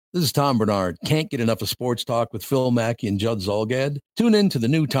This is Tom Bernard. Can't get enough of sports talk with Phil Mackey and Judd Zolgad? Tune in to the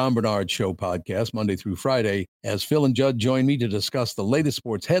new Tom Bernard Show podcast Monday through Friday as Phil and Judd join me to discuss the latest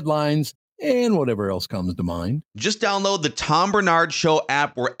sports headlines and whatever else comes to mind. Just download the Tom Bernard Show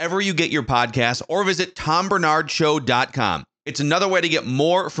app wherever you get your podcasts or visit tombernardshow.com. It's another way to get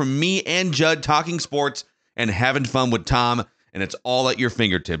more from me and Judd talking sports and having fun with Tom, and it's all at your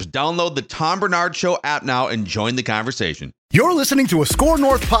fingertips. Download the Tom Bernard Show app now and join the conversation. You're listening to a Score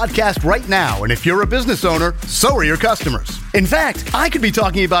North podcast right now, and if you're a business owner, so are your customers. In fact, I could be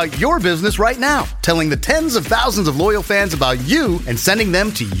talking about your business right now, telling the tens of thousands of loyal fans about you and sending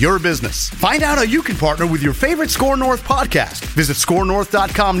them to your business. Find out how you can partner with your favorite Score North podcast. Visit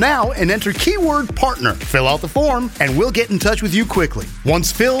scorenorth.com now and enter keyword partner. Fill out the form, and we'll get in touch with you quickly.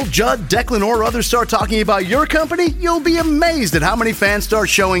 Once Phil, Judd, Declan, or others start talking about your company, you'll be amazed at how many fans start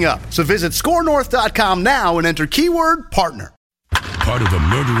showing up. So visit scorenorth.com now and enter keyword partner. Part of the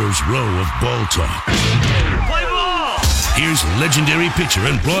murderer's row of ball talk. Play ball! Here's legendary pitcher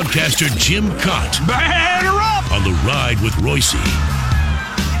and broadcaster Jim Kaat. Batter up! On the Ride with Royce.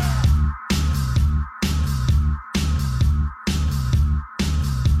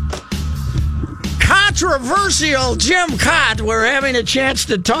 Controversial Jim Kaat. We're having a chance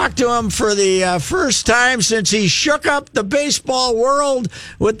to talk to him for the first time since he shook up the baseball world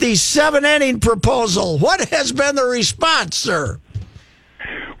with the 7-inning proposal. What has been the response, sir?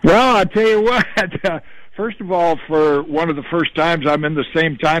 Well, I tell you what, first of all, for one of the first times, I'm in the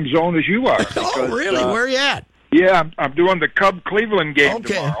same time zone as you are. Because, oh, really? Where are you at? Yeah, I'm doing the Cub-Cleveland game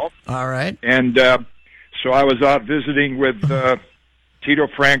tomorrow. All right. And so I was out visiting with Tito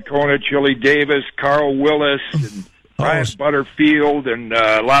Francona, Chili Davis, Carl Willis, and Brian Butterfield, and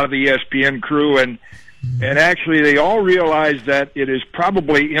a lot of the ESPN crew. And actually, they all realized that it is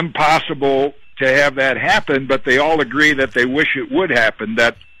probably impossible to have that happen, but they all agree that they wish it would happen,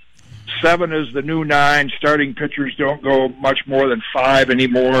 that 7 is the new 9. Starting pitchers don't go much more than 5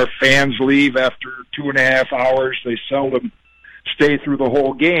 anymore. Fans leave after 2.5 hours. They seldom stay through the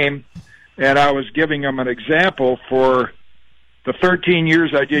whole game. And I was giving them an example. For the 13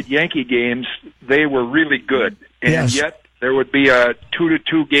 years I did Yankee games, they were really good. And yet there would be a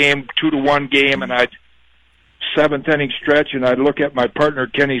 2-2 game, 2-1 game, and I'd 7th inning stretch, and I'd look at my partner,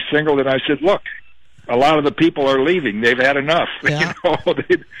 Kenny Singleton, and I said, look, a lot of the people are leaving. They've had enough. Yeah. You know,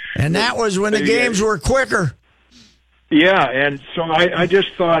 and that was when the games were quicker. Yeah, and so I just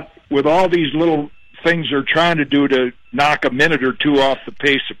thought, with all these little things they're trying to do to knock a minute or two off the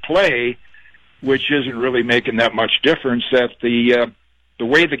pace of play, which isn't really making that much difference, that the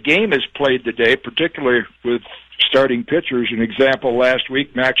way the game is played today, particularly with starting pitchers, an example last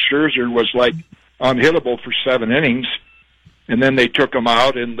week, Max Scherzer was like unhittable for 7 innings, and then they took him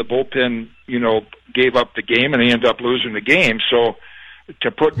out, and the bullpen, gave up the game, and they ended up losing the game. So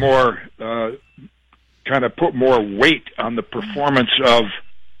to put more, put more weight on the performance of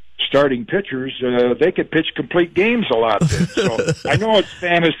starting pitchers, they could pitch complete games a lot. So I know it's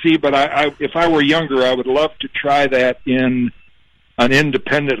fantasy, but I if I were younger, I would love to try that in an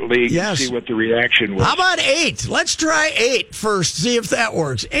independent league and see what the reaction was. How about 8? Let's try 8 first, see if that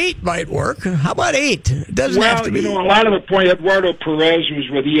works. 8 might work. How about 8? It doesn't have to be. A lot of the point, Eduardo Perez, who's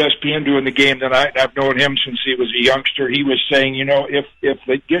with ESPN doing the game, that I've known him since he was a youngster, he was saying, if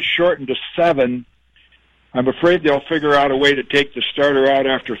they get shortened to 7, I'm afraid they'll figure out a way to take the starter out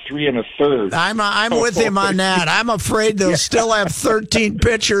after 3 1/3. I'm with him on that. I'm afraid they'll still have 13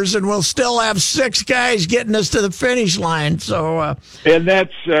 pitchers, and we'll still have 6 guys getting us to the finish line. So, and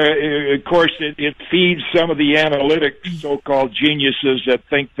that's of course it feeds some of the analytic so-called geniuses that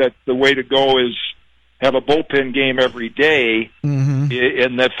think that the way to go is have a bullpen game every day. Mm-hmm.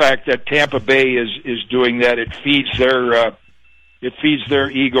 And the fact that Tampa Bay is doing that, it feeds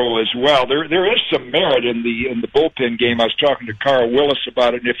their ego as well. There is some merit in the bullpen game. I was talking to Carl Willis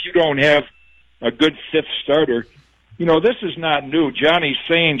about it, and if you don't have a good 5th starter, this is not new. Johnny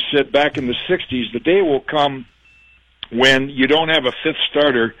Sain said back in the 60s, the day will come when you don't have a 5th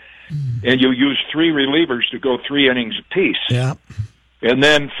starter and you use 3 relievers to go 3 innings apiece. Yeah. And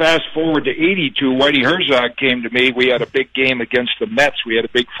then fast forward to 82, Whitey Herzog came to me. We had a big game against the Mets. We had a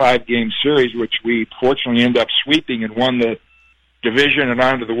big 5-game series, which we fortunately ended up sweeping and won the division and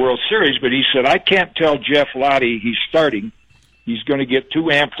on to the World Series. But he said, I can't tell Jeff Lottie he's starting. He's going to get too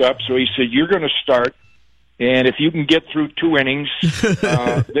amped up. So he said, you're going to start. And if you can get through 2 innings,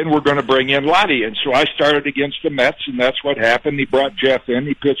 then we're going to bring in Lottie. And so I started against the Mets, and that's what happened. He brought Jeff in.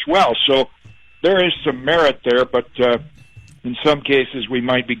 He pitched well. So there is some merit there, but in some cases we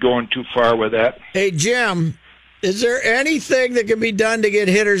might be going too far with that. Hey, Jim, Is there anything that can be done to get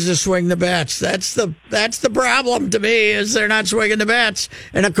hitters to swing the bats? That's the problem to me, is they're not swinging the bats.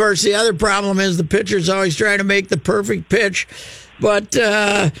 And, of course, the other problem is the pitcher's always trying to make the perfect pitch. But,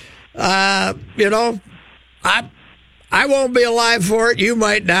 I won't be alive for it. You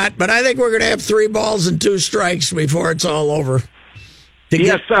might not. But I think we're going to have 3 balls and 2 strikes before it's all over.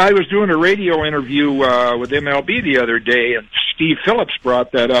 Yes, I was doing a radio interview with MLB the other day, and Steve Phillips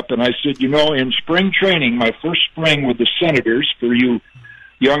brought that up, and I said, in spring training, my first spring with the Senators, for you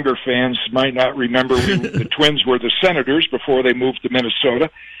younger fans might not remember, the Twins were the Senators before they moved to Minnesota,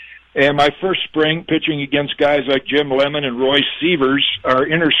 and my first spring pitching against guys like Jim Lemon and Roy Sievers, our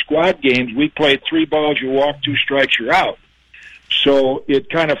inter-squad games, we played 3 balls, you walk, 2 strikes, you're out. So it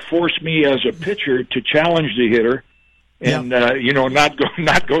kind of forced me as a pitcher to challenge the hitter, and not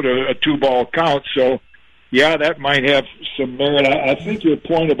go to a 2-ball count. So, yeah, that might have some merit. I think your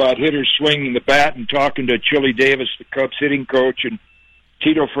point about hitters swinging the bat and talking to Chili Davis, the Cubs hitting coach, and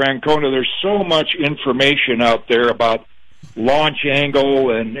Tito Francona, there's so much information out there about launch angle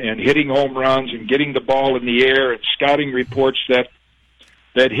and hitting home runs and getting the ball in the air, and scouting reports that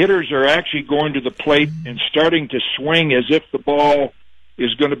hitters are actually going to the plate and starting to swing as if the ball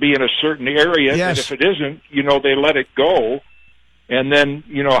is going to be in a certain area, yes. And if it isn't, they let it go. And then,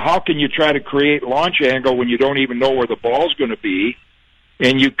 how can you try to create launch angle when you don't even know where the ball's going to be?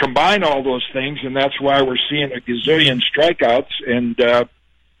 And you combine all those things, and that's why we're seeing a gazillion strikeouts and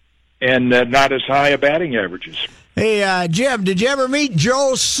not as high a batting averages. Hey, Jim, did you ever meet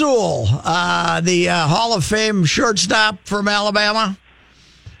Joe Sewell, the Hall of Fame shortstop from Alabama?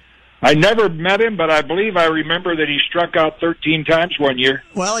 I never met him, but I believe I remember that he struck out 13 times one year.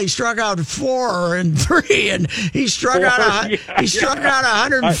 Well, he struck out 4 and 3, and he struck out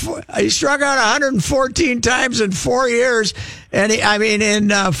 114 times in 4 years, and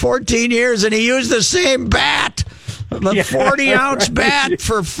in 14 years, and he used the same bat, the 40-ounce bat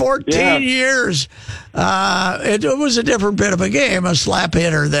for 14 years. It was a different bit of a game, a slap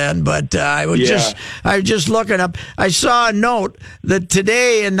hitter then, but I was just looking up. I saw a note that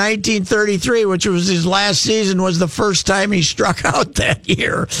today in 1933, which was his last season, was the first time he struck out that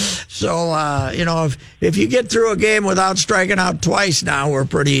year. So, if you get through a game without striking out twice now, we're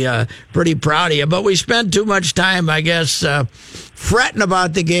pretty proud of you. But we spend too much time, I guess, fretting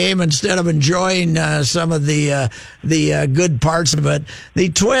about the game instead of enjoying some of the good parts of it. The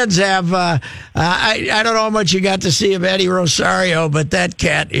Twins have, I don't know how much you got to see of Eddie Rosario, but that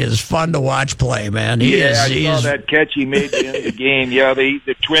cat is fun to watch play, man. I saw that catch he made in the game. Yeah,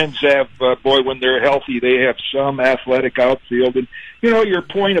 the Twins have, when they're healthy, they have some athletic outfield. And, your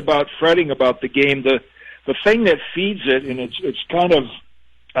point about fretting about the game, the thing that feeds it, and it's kind of,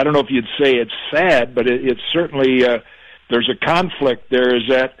 I don't know if you'd say it's sad, but it's certainly, there's a conflict there, is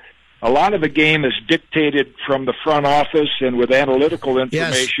that a lot of the game is dictated from the front office and with analytical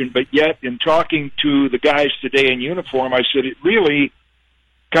information, yes. But yet in talking to the guys today in uniform, I said it really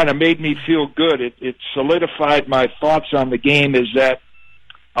kind of made me feel good. It solidified my thoughts on the game, is that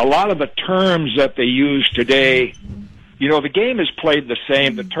a lot of the terms that they use today, the game is played the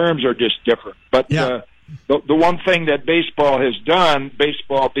same, the terms are just different. But the one thing that baseball has done,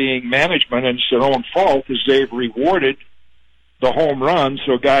 baseball being management, and it's their own fault, is they've rewarded the home run.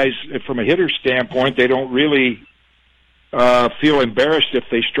 So guys, from a hitter standpoint, they don't really feel embarrassed if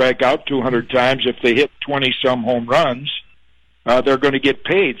they strike out 200 times. If they hit 20-some home runs, they're going to get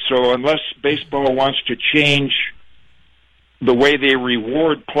paid. So unless baseball wants to change the way they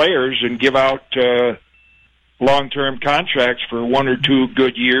reward players and give out long-term contracts for 1 or 2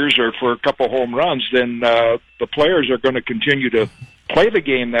 good years or for a couple home runs, then the players are going to continue to play the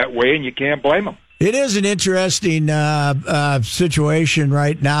game that way, and you can't blame them. It is an interesting situation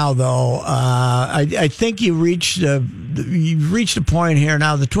right now, though. I think you reached a point here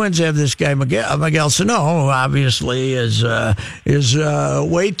now. The Twins have this guy Miguel Sano, who obviously is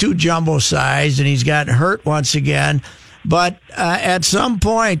way too jumbo sized, and he's gotten hurt once again. But at some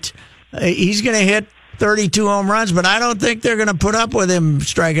point, he's going to hit 32 home runs. But I don't think they're going to put up with him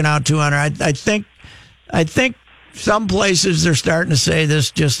striking out 200. I think some places they're starting to say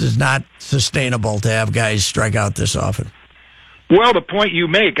this just is not sustainable to have guys strike out this often. Well, the point you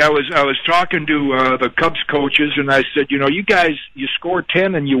make, I was talking to the Cubs coaches, and I said, you guys, you score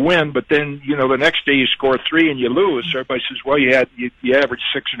 10 and you win, but then, the next day you score 3 and you lose. So everybody says, well, you average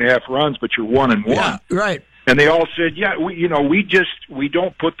 6.5 runs, but you're 1-1. Yeah, right. And they all said, we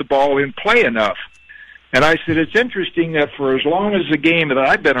don't put the ball in play enough. And I said, it's interesting that for as long as the game that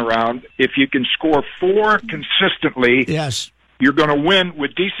I've been around, if you can score 4 consistently, yes, you're going to win.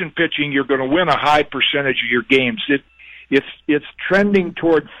 With decent pitching, you're going to win a high percentage of your games. It's trending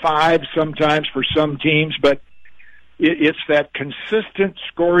toward 5 sometimes for some teams, but it's that consistent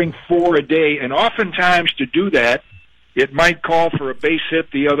scoring 4 a day. And oftentimes to do that, it might call for a base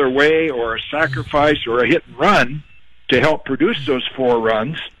hit the other way or a sacrifice or a hit and run to help produce those 4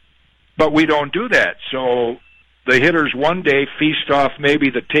 runs. But we don't do that. So the hitters one day feast off maybe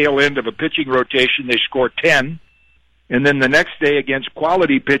the tail end of a pitching rotation. They score 10. And then the next day against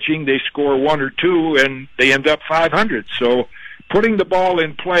quality pitching, they score 1 or 2, and they end up 500. So putting the ball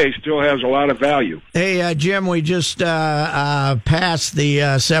in play still has a lot of value. Hey, Jim, we just passed the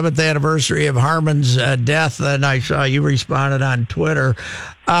 7th anniversary of Harmon's death, and I saw you responded on Twitter.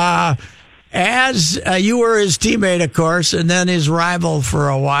 As you were his teammate, of course, and then his rival for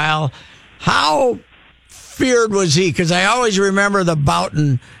a while, how feared was he? Because I always remember the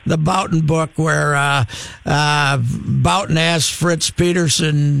Boughton book where Boughton asked Fritz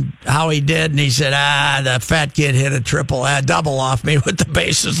Peterson how he did, and he said, the fat kid hit a double off me with the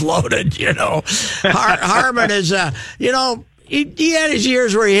bases loaded, Harmon is, he had his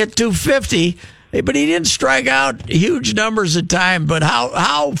years where he hit 250, but he didn't strike out huge numbers at time. But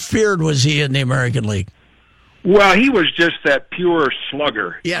how feared was he in the American League? Well, he was just that pure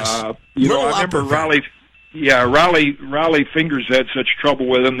slugger. Yes. I remember Raleigh Fingers had such trouble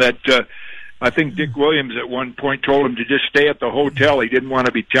with him that I think Dick Williams at one point told him to just stay at the hotel. He didn't want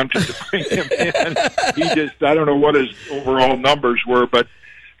to be tempted to bring him in. I don't know what his overall numbers were, but,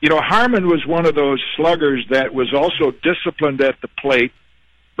 Harmon was one of those sluggers that was also disciplined at the plate.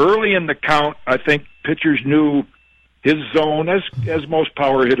 Early in the count, I think pitchers knew his zone, as most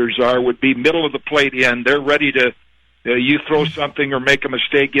power hitters are, would be middle of the plate in. They're ready to, you throw something or make a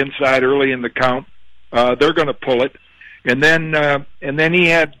mistake inside early in the count. They're going to pull it, and then he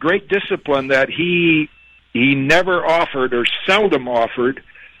had great discipline that he never offered or seldom offered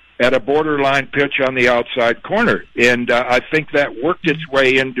at a borderline pitch on the outside corner, and I think that worked its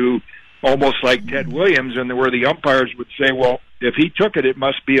way into almost like Ted Williams, and where the umpires would say, well, if he took it, it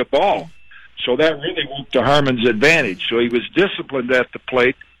must be a ball. So that really worked to Harmon's advantage. So he was disciplined at the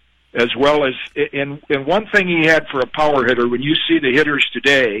plate, as well as, and one thing he had for a power hitter, when you see the hitters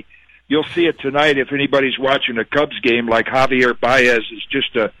today, you'll see it tonight if anybody's watching a Cubs game, like Javier Baez is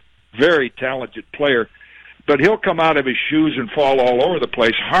just a very talented player. But he'll come out of his shoes and fall all over the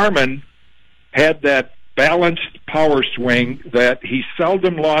place. Harmon had that balanced power swing that he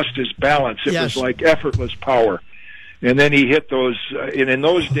seldom lost his balance. It was like effortless power. And then he hit those, and in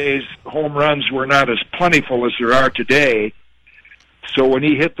those days, home runs were not as plentiful as there are today. So when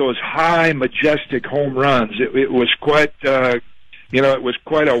he hit those high, majestic home runs, it was quite... it was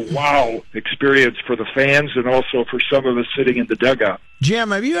quite a wow experience for the fans and also for some of us sitting in the dugout.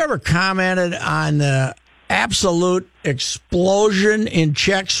 Jim, have you ever commented on the absolute explosion in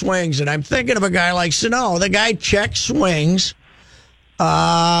check swings? And I'm thinking of a guy like Sano. The guy check swings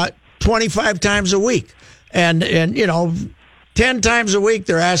 25 times a week. And 10 times a week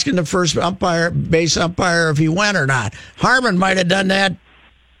they're asking the first base umpire if he went or not. Harmon might have done that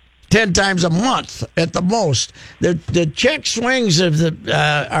 10 times a month at the most. The check swings of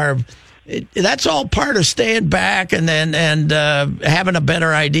that's all part of staying back and having a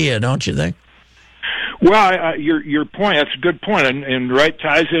better idea, don't you think? Well, your point, that's a good point, and right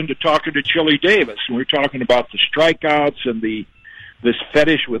ties into talking to Chili Davis. We're talking about the strikeouts and this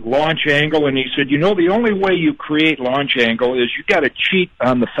fetish with launch angle, and he said, the only way you create launch angle is you got to cheat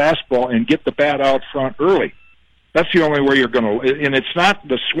on the fastball and get the bat out front early. That's the only way you're going to, and it's not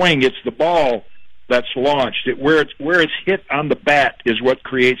the swing; it's the ball that's launched. Where it's hit on the bat is what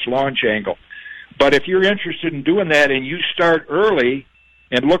creates launch angle. But if you're interested in doing that and you start early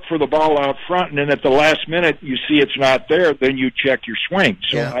and look for the ball out front, and then at the last minute you see it's not there, then you check your swing.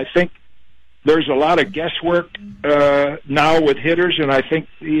 So I think there's a lot of guesswork now with hitters, and I think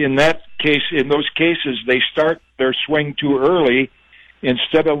in those cases, they start their swing too early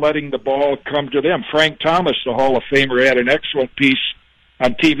instead of letting the ball come to them. Frank Thomas, the Hall of Famer, had an excellent piece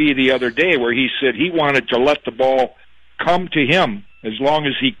on TV the other day where he said he wanted to let the ball come to him as long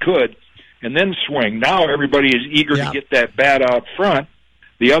as he could and then swing. Now everybody is eager to get that bat out front.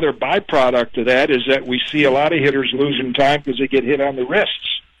 The other byproduct of that is that we see a lot of hitters losing time because they get hit on the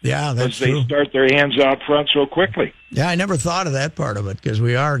wrists. Yeah, that's true. They start their hands out front so quickly. Yeah, I never thought of that part of it because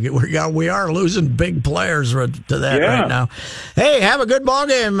we are losing big players to that right now. Hey, have a good ball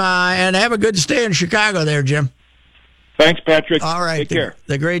game and have a good stay in Chicago there, Jim. Thanks, Patrick. All right, take care.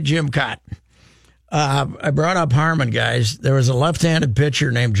 The great Jim Kaat. I brought up Harmon, guys. There was a left-handed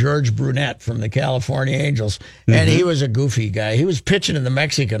pitcher named George Brunette from the California Angels, and he was a goofy guy. He was pitching in the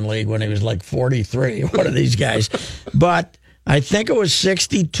Mexican League when he was like 43, one of these guys. But I think it was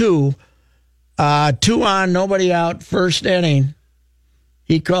 62, 2 on, nobody out, first inning.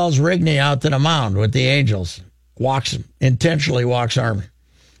 He calls Rigney out to the mound with the Angels. intentionally walks Harmon.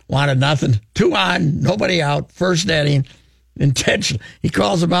 Wanted nothing. 2 on, nobody out, first inning. Intentional. He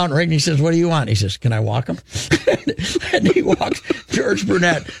calls him out in the ring and he says, "What do you want?" He says, "Can I walk him?" And he walks. George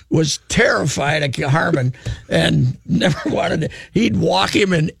Burnett was terrified of Harmon and never wanted to. He'd walk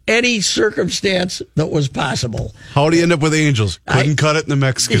him in any circumstance that was possible. How did he end up with Angels? Couldn't cut it in the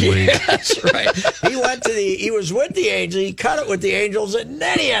Mexican League. That's right. He was with the Angels. He cut it with the Angels, and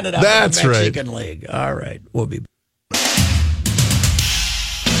then he ended up in the Mexican League. All right. We'll be back.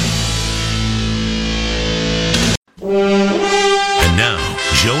 And now,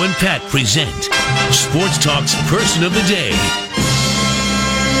 Joe and Pat present Sports Talk's Person of the Day.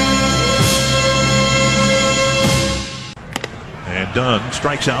 And Dunn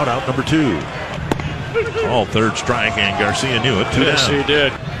strikes out number 2. All third strike, and Garcia knew it. 2 Yes, down. he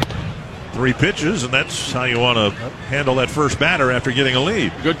did. 3 pitches, and that's how you want to handle that first batter after getting a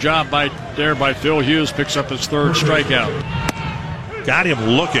lead. Good job by Phil Hughes. Picks up his 3rd strikeout. Got him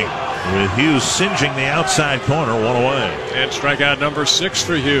looking, with Hughes singeing the outside corner, 1 away. And strikeout number 6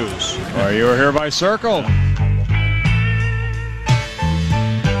 for Hughes. Are you here by circle?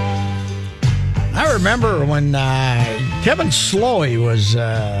 I remember when Kevin Slowey was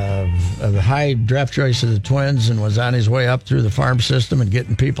a high draft choice of the Twins and was on his way up through the farm system and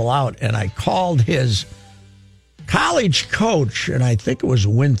getting people out. And I called his college coach, and I think it was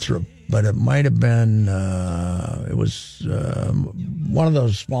Winthrop, but it might have been, it was one of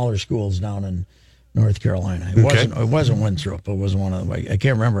those smaller schools down in North Carolina. It wasn't Winthrop. It was one of them. I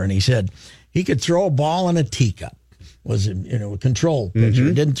can't remember. And he said he could throw a ball in a teacup. Was a controlled pitcher.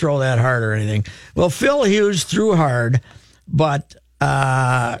 He didn't throw that hard or anything. Well, Phil Hughes threw hard, but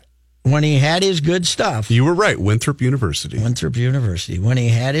when he had his good stuff. You were right, Winthrop University. When he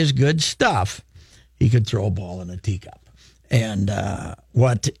had his good stuff, he could throw a ball in a teacup. And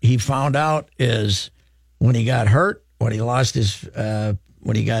what he found out is when he got hurt, when he lost his,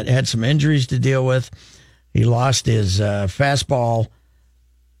 when he had some injuries to deal with, he lost his fastball.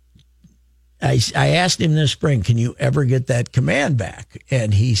 I asked him this spring, "Can you ever get that command back?"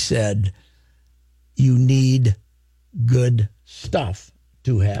 And he said, "You need good stuff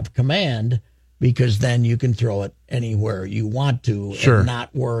to have command, because then you can throw it anywhere you want to and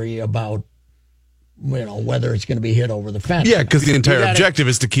not worry about whether it's going to be hit over the fence." Yeah, because the entire objective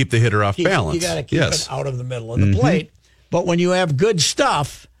is to keep the hitter off balance. You got to keep it out of the middle of the plate. But when you have good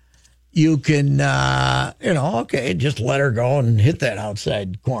stuff, you can, just let her go and hit that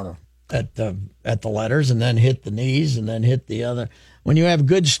outside corner at the letters, and then hit the knees, and then hit the other. When you have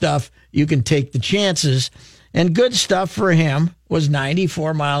good stuff, you can take the chances. And good stuff for him was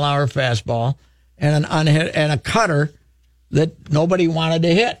 94-mile-an-hour fastball and a cutter that nobody wanted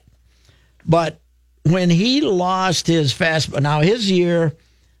to hit. But when he lost his fastball, now his year,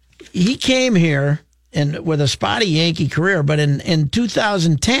 he came here and with a spotty Yankee career, but in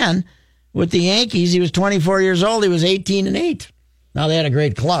 2010 with the Yankees, he was 24 years old. He was 18-8. Now, they had a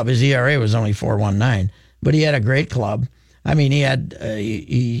great club. His ERA was only 4.19, but he had a great club. I mean, he had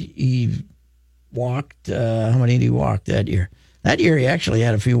he walked. How many did he walk that year? That year, he actually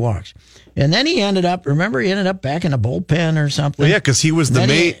had a few walks, and then he ended up. Remember, he ended up back in a bullpen or something. Well, yeah, because he was the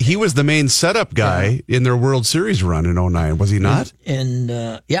main. He was the main setup guy in their World Series run in 2009. Was he not? And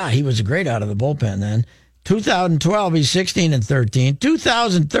he was great out of the bullpen then. 2012, he's 16-13.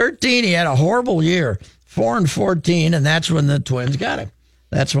 2013, he had a horrible year. 4-14, and that's when the Twins got him.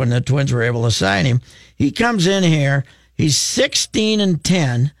 That's when the Twins were able to sign him. He comes in here. He's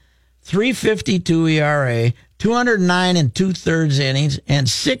 16-10, 3.52 ERA, 209 2/3 innings, and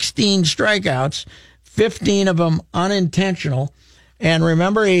 16 strikeouts, 15 of them unintentional. And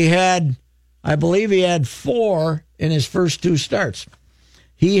remember, I believe he had 4 in his first 2 starts.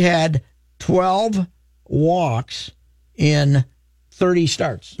 He had 12 walks in 30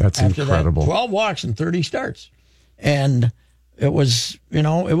 starts. That's incredible. 12 walks and 30 starts. And it was, it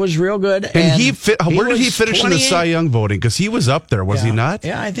was real good. And where did he finish in the Cy Young voting? Because he was up there, was he not?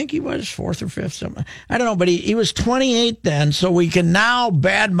 Yeah, I think he was 4th or 5th, something. I don't know, but he was 28 then, so we can now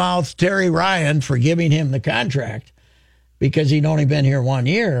badmouth Terry Ryan for giving him the contract because he'd only been here 1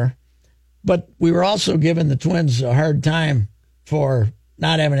 year. But we were also giving the Twins a hard time for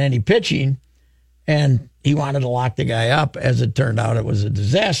not having any pitching, and he wanted to lock the guy up. As it turned out, it was a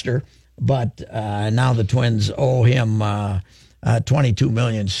disaster. But now the Twins owe him $22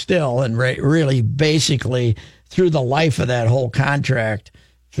 million still, and really, basically, through the life of that whole contract,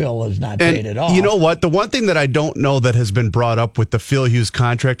 Phil has not paid it off. You know what? The one thing that I don't know that has been brought up with the Phil Hughes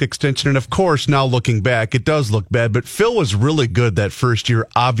contract extension, and of course, now looking back, it does look bad, but Phil was really good that first year,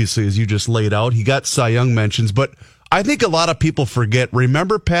 obviously, as you just laid out. He got Cy Young mentions, but I think a lot of people forget.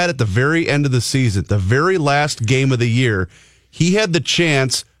 Remember, Pat, at the very end of the season, the very last game of the year, he had the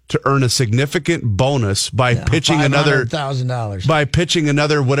chance to earn a significant bonus by pitching another $500,000. By pitching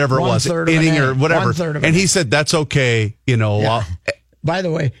another whatever it was, inning or whatever. And he said, that's okay. By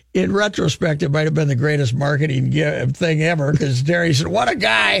the way, in retrospect, it might have been the greatest marketing thing ever because Terry said, what a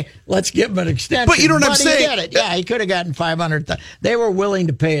guy. Let's give him an extension. But you know what I'm saying? He did it. Yeah, he could have gotten $500,000. They were willing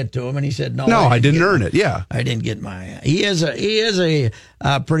to pay it to him, and he said, no, I didn't earn it. Yeah. I didn't get my. He is a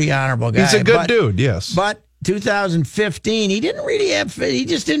pretty honorable guy. He's a good dude, yes. But 2015, he didn't really he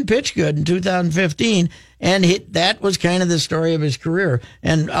just didn't pitch good in 2015. And that was kind of the story of his career.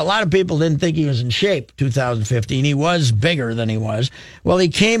 And a lot of people didn't think he was in shape 2015. He was bigger than he was. Well, he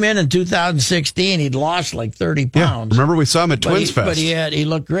came in 2016. He'd lost like 30 pounds. Remember we saw him at Twins Fest. But he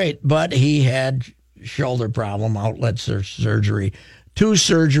looked great. But he had shoulder problem, outlet surgery, 2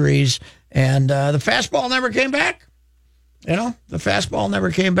 surgeries. And the fastball never came back. The fastball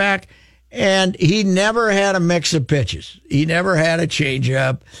never came back. And he never had a mix of pitches. He never had a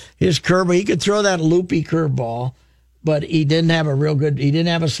changeup. His curve, he could throw that loopy curveball, but he didn't have he didn't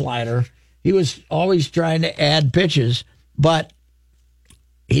have a slider. He was always trying to add pitches, but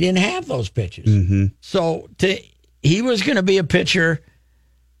he didn't have those pitches. Mm-hmm. So he was going to be a pitcher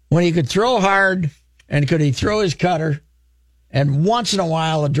when he could throw hard and could he throw his cutter, and once in a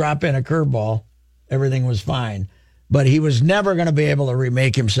while drop in a curveball, everything was fine. But he was never going to be able to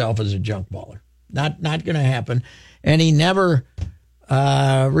remake himself as a junk baller. Not going to happen. And he never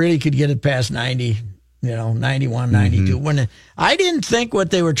really could get it past 90, 91, 92. When I didn't think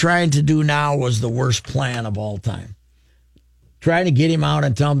what they were trying to do now was the worst plan of all time. Trying to get him out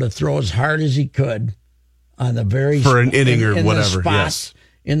and tell him to throw as hard as he could on the for an inning or whatever.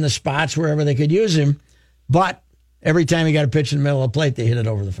 In the spots wherever they could use him. But every time he got a pitch in the middle of the plate, they hit it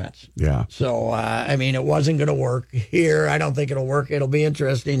over the fence. Yeah. So, it wasn't going to work here. I don't think it'll work. It'll be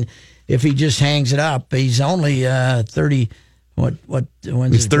interesting if he just hangs it up. He's only 30.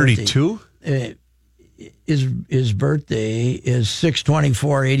 When's he's 32? His birthday is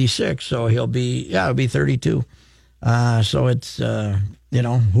 6/24/86. So he'll be 32. So it's,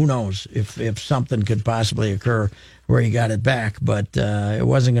 who knows if something could possibly occur where he got it back. But it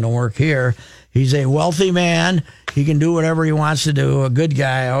wasn't going to work here. He's a wealthy man. He can do whatever he wants to do. A good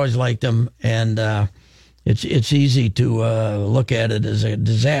guy. I always liked him. And it's easy to look at it as a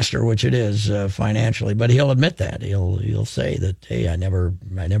disaster, which it is financially. But he'll admit that. He'll say that, hey, I never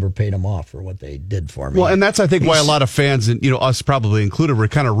paid him off for what they did for me. Well, and that's, I think, why a lot of fans, and us probably included, were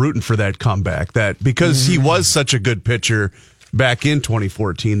kind of rooting for that comeback. That because he was such a good pitcher back in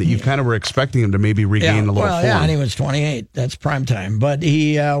 2014 that you kind of were expecting him to maybe regain a little form. Yeah, and he was 28. That's prime time. But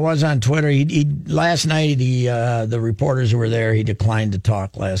he was on Twitter. Last night, the reporters who were there, he declined to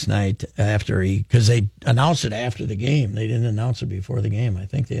talk last night because they announced it after the game. They didn't announce it before the game. I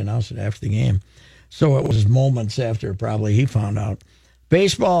think they announced it after the game. So it was moments after probably he found out.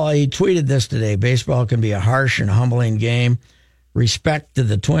 Baseball, he tweeted this today. Baseball can be a harsh and humbling game. Respect to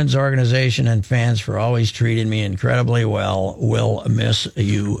the Twins organization and fans for always treating me incredibly well. Will miss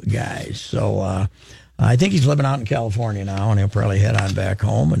you guys. So I think he's living out in California now, and he'll probably head on back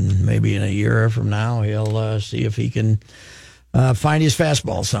home. And maybe in a year from now, he'll see if he can find his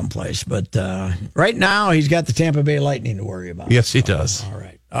fastball someplace. But right now, he's got the Tampa Bay Lightning to worry about. Yes, he does.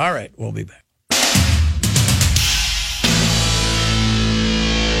 All right. We'll be back.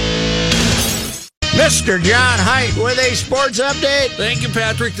 Mr. John Haidt with a sports update. Thank you,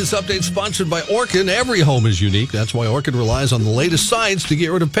 Patrick. This update is sponsored by Orkin. Every home is unique. That's why Orkin relies on the latest science to get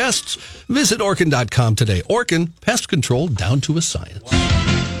rid of pests. Visit Orkin.com today. Orkin, pest control down to a science.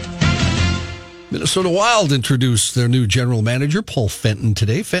 Minnesota Wild introduced their new general manager, Paul Fenton,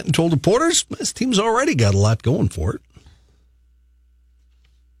 today. Fenton told reporters his team's already got a lot going for it.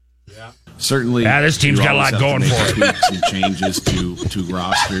 Yeah. Certainly, this team's got a lot going for it. Some changes to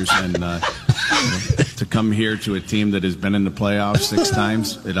rosters and to come here to a team that has been in the playoffs 6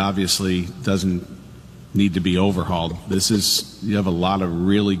 times, it obviously doesn't need to be overhauled. You have a lot of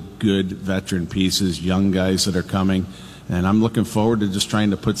really good veteran pieces, young guys that are coming, and I'm looking forward to just trying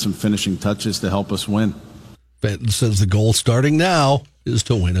to put some finishing touches to help us win. Fenton says the goal starting now is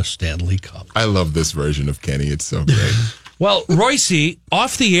to win a Stanley Cup. I love this version of Kenny. It's so great. Well, Royce,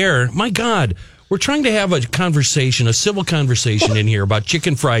 off the air, my God, we're trying to have a conversation, a civil conversation in here about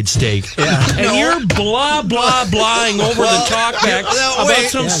chicken fried steak. And you're blah, blah, blahing over the talkback about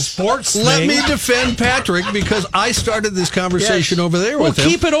some sports thing. Let me defend Patrick because I started this conversation over there with him.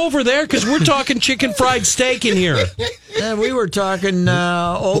 Well, keep it over there because we're talking chicken fried steak in here. We were talking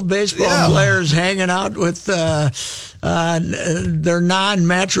old baseball players hanging out with their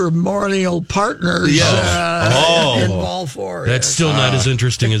non-matrimonial partners involved for. That's still not as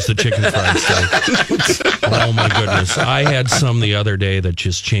interesting as the chicken fried steak. Oh my goodness! I had some the other day that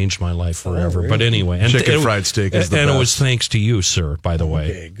just changed my life forever. Really? But anyway, and chicken fried steak is the best. And it was thanks to you, sir. By the way,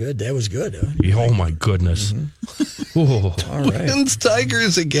 okay, good. That was good. Huh? Oh my goodness! All right. Twins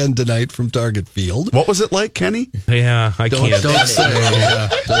Tigers again tonight from Target Field. What was it like, Kenny? Yeah, I can't. Don't say.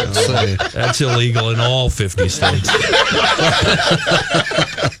 Don't say. That's illegal in all 50 states.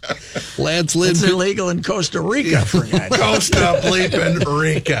 Lance Lynn. It's illegal in Costa Rica. Costa bleeping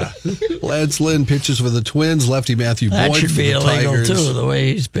Rica. Lance Lynn pitches for the Twins. Lefty Matthew Boyd that should for be the illegal Tigers. too, the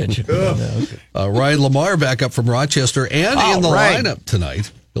way he's pitching. Ryan Lamar back up from Rochester and in the lineup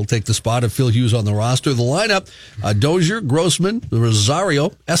tonight. He'll take the spot of Phil Hughes on the roster. The lineup, Dozier, Grossman,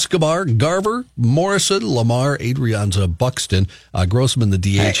 Rosario, Escobar, Garver, Morrison, Lamar, Adrianza, Buxton, Grossman, the DH.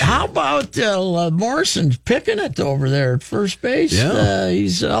 Hey, how about Morrison picking it over there at first base? Yeah.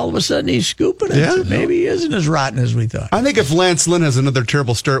 He's all of a sudden he's scooping it. Yeah. Maybe he isn't as rotten as we thought. I think if Lance Lynn has another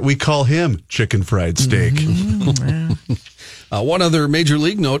terrible start, we call him chicken fried steak. One other major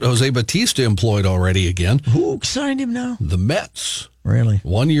league note, Jose Bautista employed already again. Who signed him now? The Mets. Really?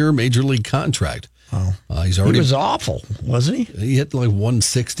 1-year major league contract. Oh. He's already. He was awful, wasn't he? He hit like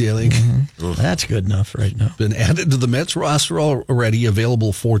 160, I think. That's good enough right now. Been added to the Mets roster already,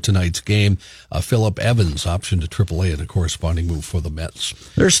 available for tonight's game. Phillip Evans, option to AAA, and a corresponding move for the Mets.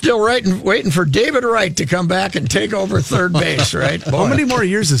 They're still waiting for David Wright to come back and take over third base, right? How many more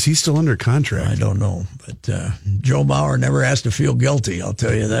years is he still under contract? I don't know, but Joe Mauer never has to feel guilty, I'll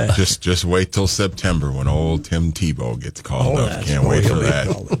tell you that. Just wait till September when old Tim Tebow gets called up. Can't wait for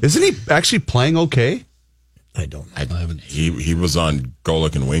that. Isn't he actually playing okay? I don't know. I haven't. He was on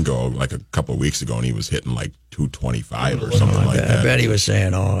Golic and Wingo like a couple of weeks ago, and he was hitting like 225 or something like that. I bet he was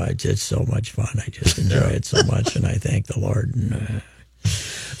saying, it's so much fun. I just enjoy it so much, and I thank the Lord. And,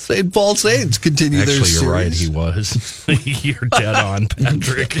 St. Paul Saints continue their series. You're right, he was. You're dead on,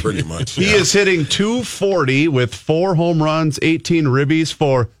 Patrick. Pretty much. He is hitting 240 with 4 home runs, 18 ribbies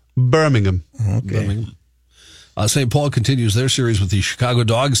for Birmingham. Okay. Birmingham. St. Paul continues their series with the Chicago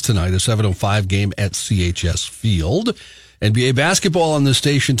Dogs tonight, a 7:05 game at CHS Field. NBA basketball on this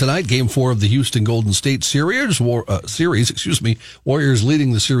station tonight, Game 4 of the Houston Golden State series. Warriors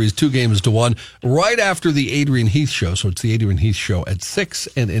leading the series 2-1 right after the Adrian Heath show. So it's the Adrian Heath show at 6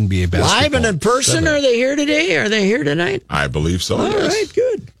 and NBA basketball. Live and in person, 7. Are they here today? Are they here tonight? I believe so. All yes. right,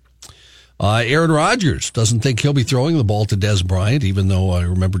 good. Aaron Rodgers doesn't think he'll be throwing the ball to Des Bryant, even though I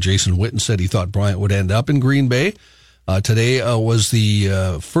remember Jason Witten said he thought Bryant would end up in Green Bay. Today was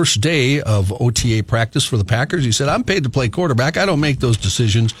the first day of OTA practice for the Packers. He said, I'm paid to play quarterback. I don't make those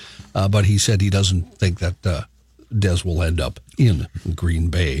decisions. But he said he doesn't think that Des will end up in Green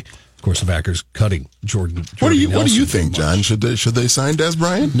Bay. Of course, the Packers cutting Jordan What do you Nelson think, John? Should they sign Des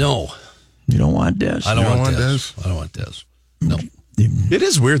Bryant? No. You don't want Des? I don't want Des. I don't want Des. No. It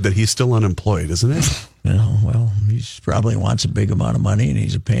is weird that he's still unemployed, isn't it? Well, he probably wants a big amount of money, and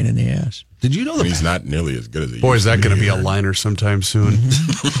he's a pain in the ass. Did you know that he's not nearly as good as he Boy, is used that to going to be a liner sometime soon?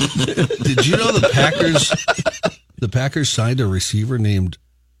 Did you know the Packers signed a receiver named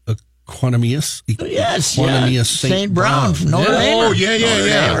Yes, Quanamius St. Brown from Notre Dame. Oh,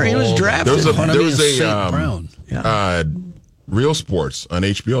 yeah. He was drafted. There was Brown. Real Sports on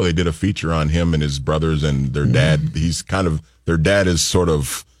HBO. They did a feature on him and his brothers and their dad. Their dad is sort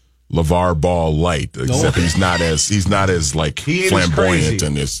of LeVar Ball light, except he's not as like flamboyant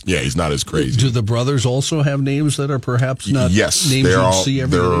and he's not as crazy. Do the brothers also have names that are perhaps not names they're you'd see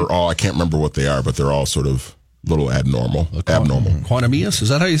every day? all I can't remember what they are, but they're all sort of little abnormal. Quanamius? Is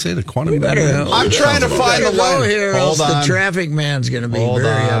that how you say it? Quanamius? I'm trying to find the line here. Hold on. The traffic man's going to be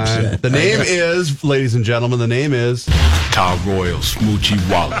very upset. The name is, ladies and gentlemen, Todd Royal,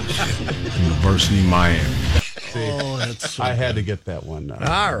 Smoochie Wallace, University of Miami. I had to get that one.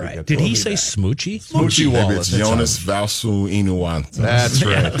 All right. Did he say Smoochie? Smoochie Maybe Wallace. it's Jonas Valsu Inuan. That's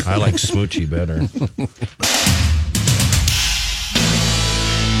right. I like Smoochie better.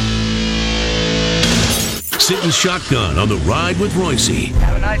 Sitting shotgun on the ride with Royce.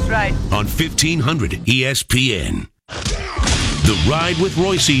 Have a nice ride. On 1500 ESPN. The ride with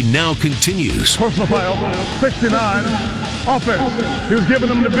Royce now continues. Personal foul, 69, offense. He was giving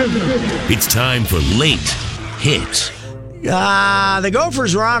them the business. It's time for late hits. The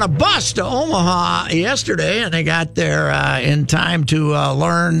Gophers were on a bus to Omaha yesterday, and they got there in time to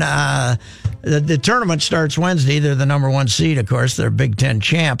learn. The tournament starts Wednesday. They're the number 1 seed, of course. They're Big Ten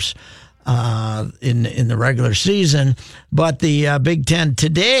champs. in the regular season. But the Big Ten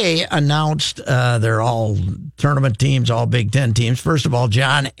today announced they're all tournament teams, all Big Ten teams. First of all,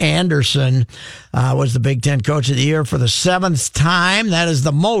 John Anderson was the Big Ten Coach of the Year for the 7th time. That is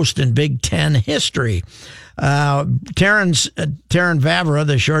the most in Big Ten history. Taryn Vavra,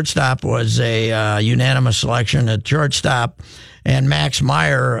 the shortstop, was a unanimous selection at shortstop. And Max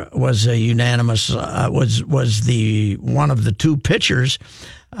Meyer was a unanimous was the one of the 2 pitchers.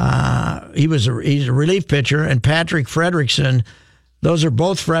 He's a relief pitcher, and Patrick Fredrickson. Those are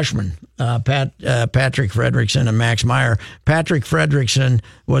both freshmen. Patrick Fredrickson and Max Meyer. Patrick Fredrickson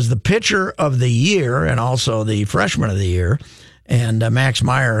was the pitcher of the year and also the freshman of the year. And Max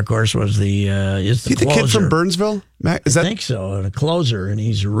Meyer, of course, was is the closer. The kid from Burnsville? I think so. The closer, and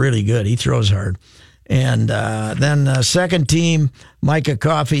he's really good. He throws hard. And then second team, Micah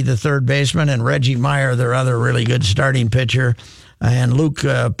Coffey, the third baseman, and Reggie Meyer, their other really good starting pitcher. And Luke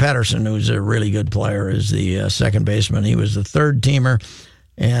Patterson, who's a really good player, is the second baseman. He was the third teamer.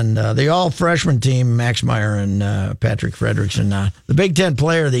 And the all-freshman team, Max Meyer and Patrick Fredrickson. The Big Ten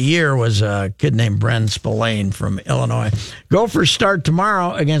Player of the Year was a kid named Bren Spillane from Illinois. Gophers start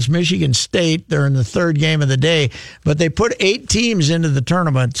tomorrow against Michigan State. They're in the third game of the day. But they put 8 teams into the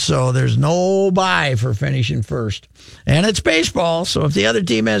tournament, so there's no bye for finishing first. And it's baseball, so if the other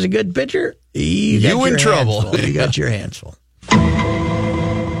team has a good pitcher, you in trouble. You got your hands full.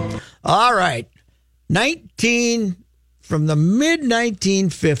 All right. From the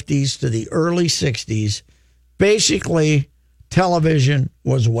mid-1950s to the early 60s, basically television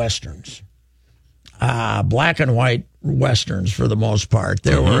was Westerns. Black and white Westerns for the most part.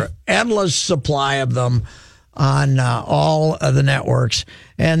 There were endless supply of them on all of the networks.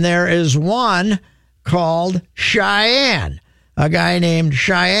 And there is one called Cheyenne, a guy named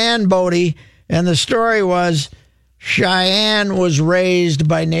Cheyenne Bodie. And the story was Cheyenne was raised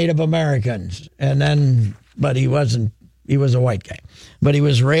by Native Americans. But he wasn't. He was a white guy, but he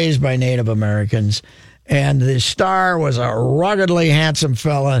was raised by Native Americans. And the star was a ruggedly handsome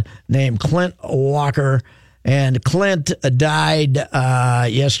fella named Clint Walker. And Clint died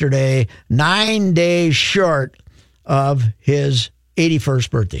yesterday, 9 days short of his 81st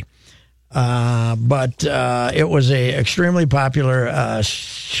birthday. But it was a extremely popular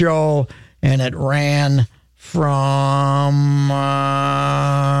show, and it ran from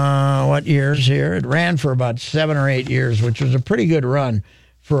what years here? It ran for about 7 or 8 years, which was a pretty good run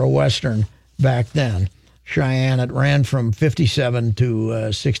for a Western back then. Cheyenne, it ran from 57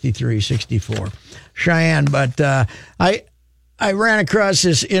 to 63, 64. Cheyenne, but I ran across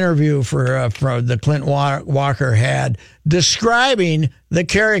this interview for the Clint Walker had describing the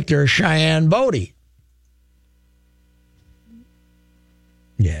character Cheyenne Bodie.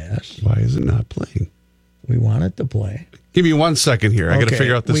 Yes. Why is it not playing? We want it to play. Give me 1 second here. I got to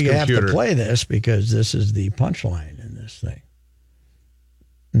figure out this computer. We have to play this because this is the punchline in this thing.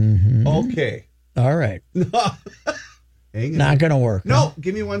 Mm-hmm. Okay. All right. Not going to work. No, huh?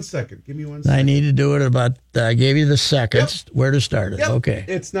 Give me 1 second. I need to do it about, I gave you the seconds. Yep. Where to start it. Yep. Okay.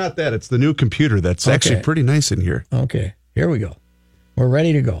 It's not that. It's the new computer that's actually pretty nice in here. Okay. Here we go. We're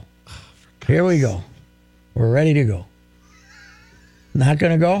ready to go. Here we go. We're ready to go. Not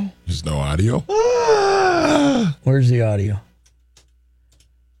going to go? There's no audio? Where's the audio?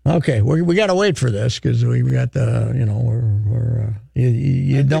 Okay, we got to wait for this because we got the,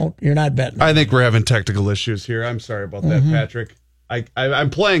 you're not betting. I think we're having technical issues here. I'm sorry about that, Patrick. I'm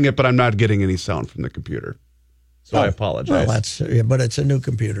playing it, but I'm not getting any sound from the computer. So I apologize. Well, but it's a new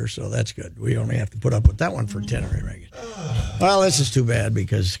computer, so that's good. We only have to put up with that one for 10 or 8. Well, this is too bad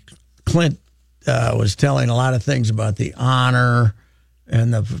because Clint was telling a lot of things about the honor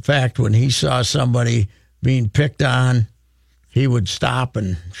and the fact when he saw somebody being picked on, he would stop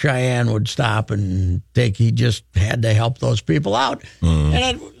and Cheyenne would stop and he just had to help those people out.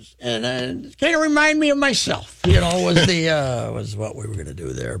 And it kind of reminded me of myself, was what we were going to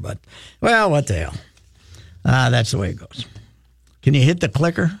do there. But, well, what the hell. That's the way it goes. Can you hit the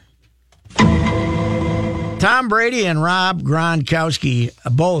clicker? Tom Brady and Rob Gronkowski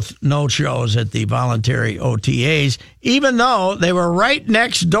both no-shows at the voluntary OTAs, even though they were right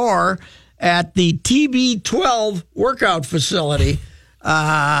next door at the TB12 workout facility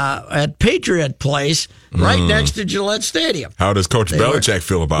at Patriot Place, right next to Gillette Stadium. How does Coach Belichick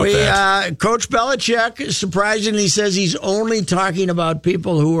feel about that? Coach Belichick surprisingly says he's only talking about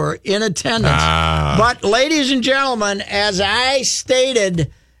people who are in attendance. But, ladies and gentlemen, as I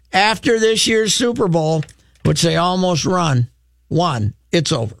stated after this year's Super Bowl, which they almost won,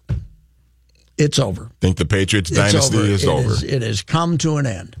 it's over. It's over. Think the Patriots dynasty is over. It has come to an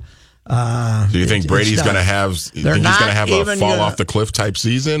end. Do you think Brady's going to have? He's going to have a fall off the cliff type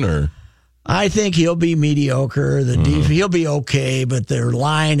season, or? I think he'll be mediocre. He'll be okay, but their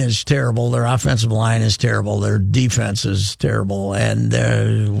line is terrible. Their offensive line is terrible. Their defense is terrible, and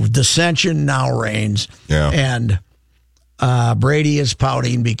dissension now reigns. Yeah. And Brady is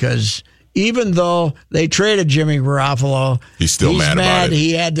pouting because even though they traded Jimmy Garoppolo, he's still mad about it.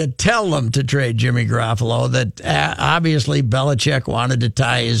 He had to tell them to trade Jimmy Garoppolo. That obviously Belichick wanted to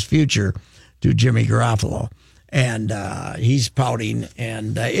tie his future to Jimmy Garoppolo. And he's pouting,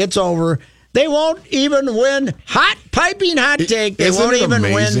 and it's over. They won't even win. Piping hot take. They won't even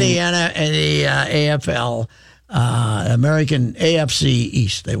win the AFL, American AFC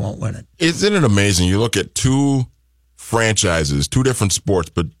East. They won't win it. Isn't it amazing? You look at two franchises, two different sports,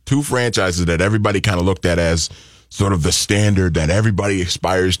 but two franchises that everybody kind of looked at as sort of the standard that everybody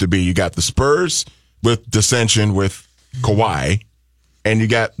aspires to be. You got the Spurs with dissension with Kawhi, and you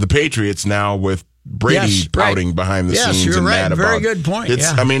got the Patriots now with Brady pouting behind the scenes you're and right. mad about. Very good point.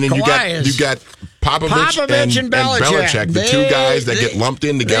 I mean, and you got Popovich and Belichick, the two guys that get lumped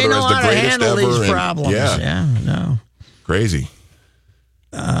in together as the greatest ever. These problems. Crazy.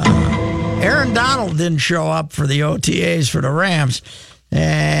 Aaron Donald didn't show up for the OTAs for the Rams,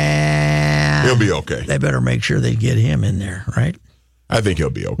 and he'll be okay. They better make sure they get him in there, right? I think he'll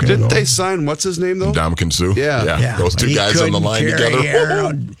be okay. Didn't they sign what's his name though? Ndamukong Suh. Yeah. Those two guys on the line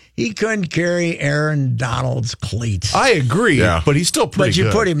together. He couldn't carry Aaron Donald's cleats. I agree, but he's still pretty good.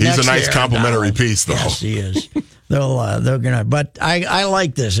 But you put him He's next a nice to complimentary piece, though. Yes, he is. They're gonna. But I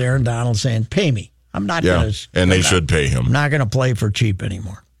like this. Aaron Donald saying, "Pay me. I'm not gonna." And they should pay him. I'm not gonna play for cheap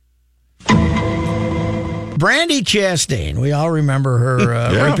anymore. Brandi Chastain, we all remember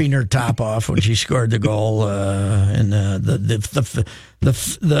her ripping her top off when she scored the goal in the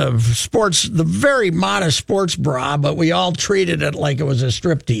sports, the very modest sports bra, but we all treated it like it was a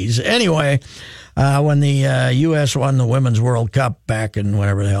striptease. Anyway, when the U.S. won the Women's World Cup back in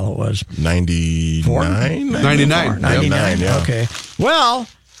whatever the hell it was. 99? 99. Yeah. Okay. Well,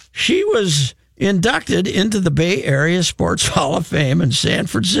 she was inducted into the Bay Area Sports Hall of Fame in San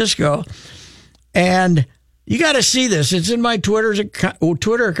Francisco, and you got to see this. It's in my Twitter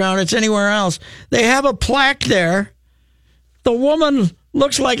account. It's anywhere else. They have a plaque there. The woman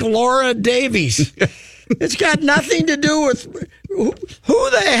looks like Laura Davies. It's got nothing to do with who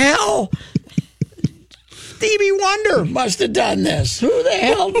the hell. Stevie Wonder must have done this. Who the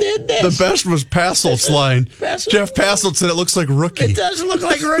hell did this? The best was Passelt's line. Jeff Passelt said it looks like Rookie. It does look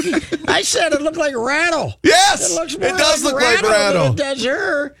like Rookie. I said it looked like Rattle. Yes! It looks more does like look like Rattle Rattle. than it does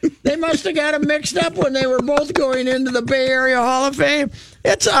her. They must have got them mixed up when they were both going into the Bay Area Hall of Fame.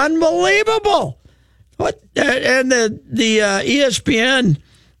 It's unbelievable. What? And the ESPN,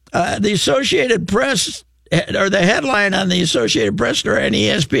 the Associated Press, or the headline on the Associated Press story on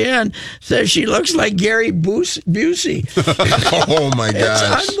ESPN says she looks like Gary Busey. Oh my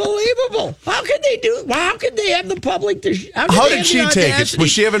gosh! It's unbelievable. How could they do? How could they have the public? How did she take it?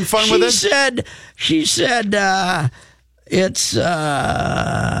 Was she having fun with it? She said, it's. Oh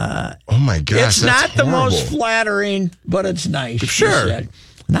my gosh! It's not the most flattering, but it's nice. Sure.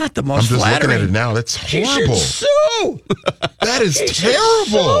 Not the most I'm just flattering. looking at it now. That's horrible. She should sue. That is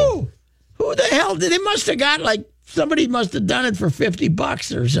terrible. Who the hell did? They must have got somebody must have done it for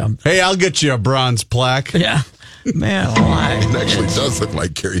 $50 or something. Hey, I'll get you a bronze plaque. Yeah, man, alive. It actually does look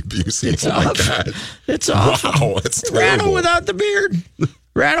like Gary Busey. Oh my god, it's awful. Wow, it's terrible. Rattle without the beard.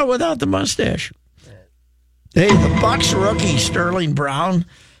 Rattle without the mustache. Hey, the Bucks rookie Sterling Brown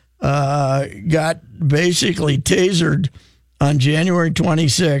got basically tasered on January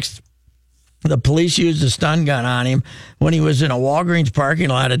 26th. The police used a stun gun on him when he was in a Walgreens parking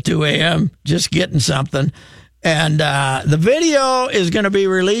lot at 2 a.m. just getting something. And the video is going to be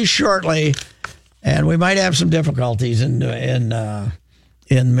released shortly, and we might have some difficulties in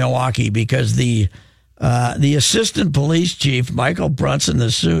Milwaukee because the assistant police chief, Michael Brunson,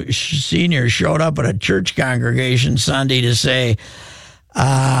 the senior, showed up at a church congregation Sunday to say,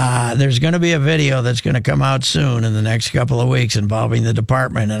 there's going to be a video that's going to come out soon in the next couple of weeks involving the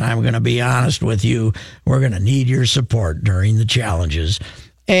department, and I'm going to be honest with you, we're going to need your support during the challenges.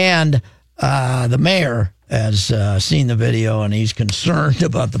 And the mayor has seen the video, and he's concerned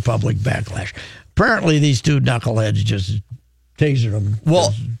about the public backlash. Apparently, these two knuckleheads just tasered him.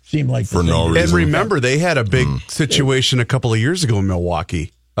 Well, seemed like for no reason. And remember, they had a big situation a couple of years ago in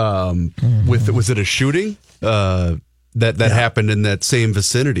Milwaukee. Was it a shooting? That happened in that same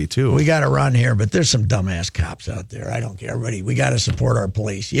vicinity, too. We got to run here, but there's some dumbass cops out there. I don't care. Everybody, we got to support our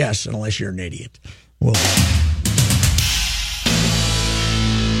police. Yes, unless you're an idiot. Well,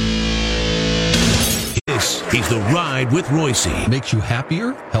 This is The Ride with Royce. Makes you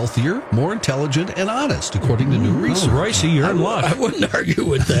happier, healthier, more intelligent, and honest, according to new research. Oh, Royce, you're in luck. I wouldn't argue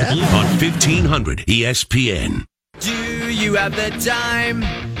with that. On 1500 ESPN. Do you have the time?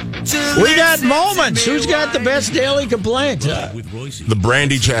 We got moments. Who's got the best daily complaint? The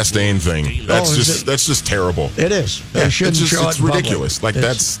Brandy Chastain thing. That's just terrible. It is. They shouldn't show it it's ridiculous. public.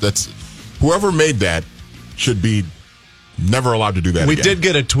 That's whoever made that should be never allowed to do that. We again. did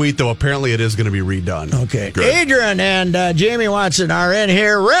get a tweet, though. Apparently, it is going to be redone. Okay. Good. Adrian and Jamie Watson are in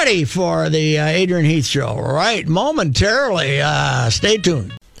here ready for the Adrian Heath Show. Right momentarily. Stay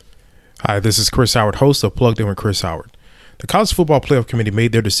tuned. Hi, this is Chris Howard, host of Plugged In with Chris Howard. The College Football Playoff Committee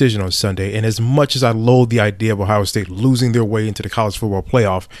made their decision on Sunday, and as much as I loathe the idea of Ohio State losing their way into the College Football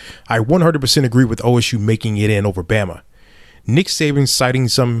Playoff, I 100% agree with OSU making it in over Bama. Nick Saban citing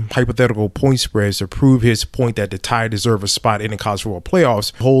some hypothetical point spreads to prove his point that the Tide deserve a spot in the College Football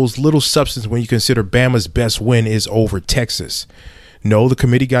Playoffs holds little substance when you consider Bama's best win is over Texas. No, the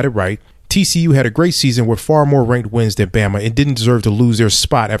committee got it right. TCU had a great season with far more ranked wins than Bama and didn't deserve to lose their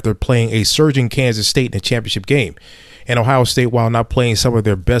spot after playing a surging Kansas State in a championship game. And Ohio State, while not playing some of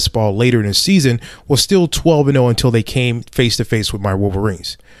their best ball later in the season, was still 12-0 until they came face-to-face with my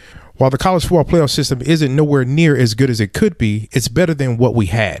Wolverines. While the college football playoff system isn't nowhere near as good as it could be, it's better than what we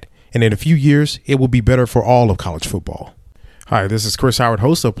had. And in a few years, it will be better for all of college football. Hi, this is Chris Howard,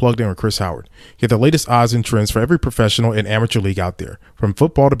 host of Plugged In with Chris Howard. Get the latest odds and trends for every professional and amateur league out there. From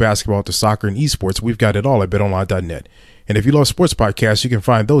football to basketball to soccer and esports, we've got it all at betonline.net. And if you love sports podcasts, you can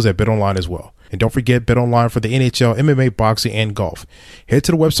find those at BetOnline as well. And don't forget BetOnline for the NHL, MMA, boxing, and golf. Head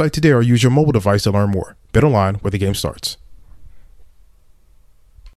to the website today or use your mobile device to learn more. BetOnline, where the game starts.